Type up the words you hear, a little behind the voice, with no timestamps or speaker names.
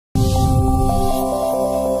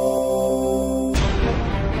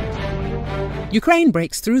Ukraine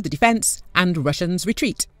breaks through the defense and Russians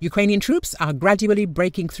retreat. Ukrainian troops are gradually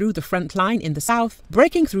breaking through the front line in the south,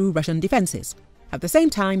 breaking through Russian defenses. At the same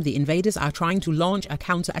time, the invaders are trying to launch a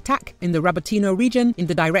counter-attack in the Rabatino region in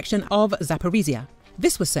the direction of Zaporizhia.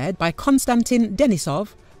 This was said by Konstantin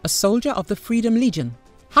Denisov, a soldier of the Freedom Legion.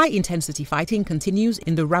 High-intensity fighting continues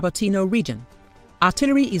in the Rabatino region.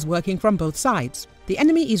 Artillery is working from both sides. The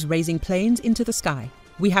enemy is raising planes into the sky.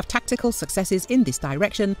 We have tactical successes in this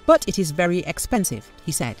direction, but it is very expensive,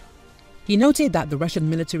 he said. He noted that the Russian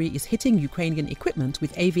military is hitting Ukrainian equipment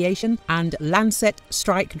with aviation and Lancet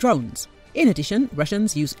strike drones. In addition,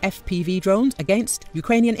 Russians use FPV drones against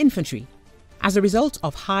Ukrainian infantry. As a result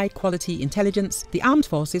of high-quality intelligence, the armed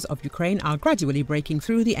forces of Ukraine are gradually breaking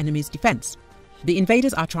through the enemy's defense. The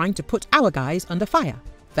invaders are trying to put our guys under fire.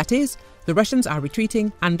 That is, the Russians are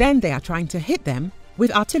retreating and then they are trying to hit them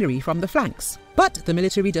with artillery from the flanks. But the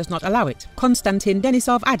military does not allow it, Konstantin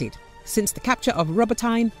Denisov added. Since the capture of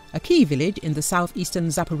Robotyne, a key village in the southeastern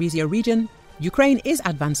Zaporizhia region, Ukraine is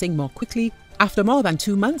advancing more quickly after more than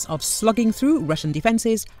 2 months of slogging through Russian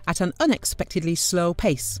defenses at an unexpectedly slow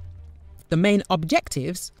pace. The main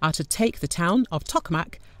objectives are to take the town of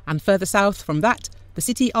Tokmak and further south from that, the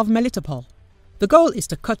city of Melitopol. The goal is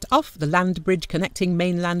to cut off the land bridge connecting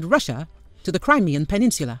mainland Russia to the Crimean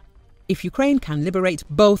Peninsula. If Ukraine can liberate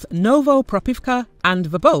both Novopropivka and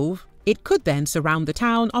Verbov, it could then surround the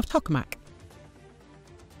town of Tokmak.